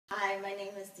Hi, my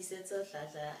name is Tiisetso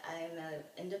Dladla. I'm an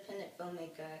independent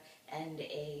filmmaker and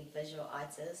a visual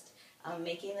artist. I'm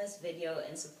making this video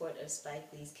in support of Spike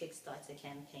Lee's Kickstarter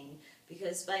campaign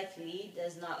because Spike Lee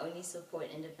does not only support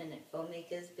independent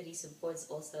filmmakers, but he supports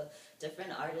also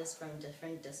different artists from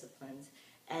different disciplines.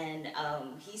 And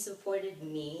he supported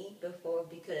me before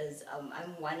because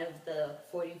I'm one of the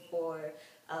 44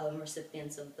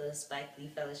 recipients of the Spike Lee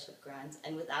Fellowship Grant,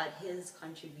 and without his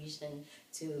contribution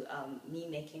to me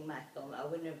making my film, I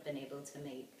wouldn't have been able to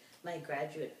make my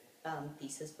graduate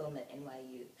thesis film at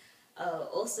NYU.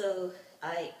 Also,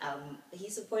 he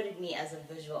supported me as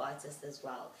a visual artist as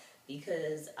well,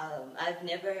 because I've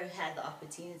never had the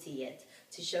opportunity yet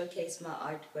to showcase my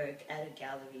artwork at a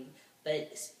gallery,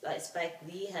 but Spike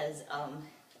Lee has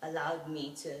allowed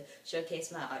me to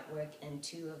showcase my artwork in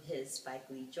 2 of his Spike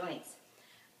Lee joints.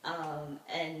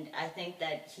 And I think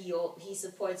that he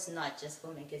supports not just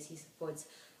filmmakers, he supports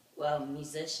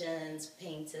musicians,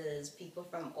 painters, people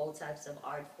from all types of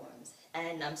art forms.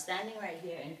 And I'm standing right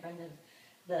here in front of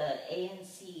the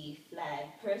ANC flag,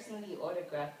 personally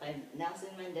autographed by Nelson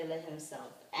Mandela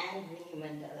himself and Winnie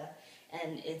Mandela,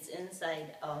 and it's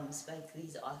inside Spike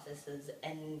Lee's offices.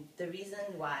 And the reason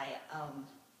why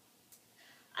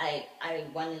I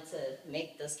wanted to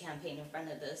make this campaign in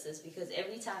front of this is because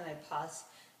every time I pass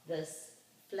this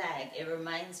flag, it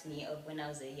reminds me of when I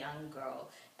was a young girl,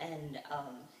 and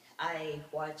I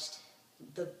watched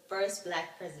the first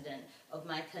black president of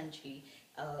my country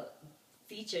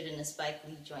featured in a Spike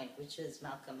Lee joint, which was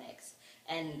Malcolm X.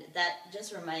 And that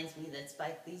just reminds me that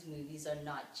Spike Lee's movies are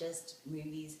not just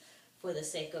movies for the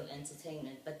sake of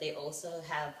entertainment, but they also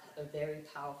have a very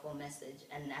powerful message.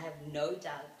 And I have no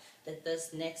doubt that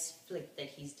this next flick that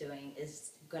he's doing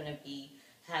is going to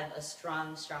have a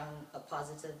strong,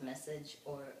 positive message,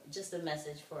 or just a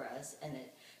message for us in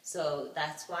it. So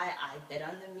that's why I bet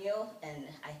on the mule, and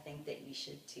I think that you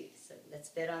should too. So let's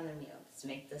bet on the mule. Let's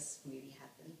make this movie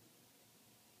happen.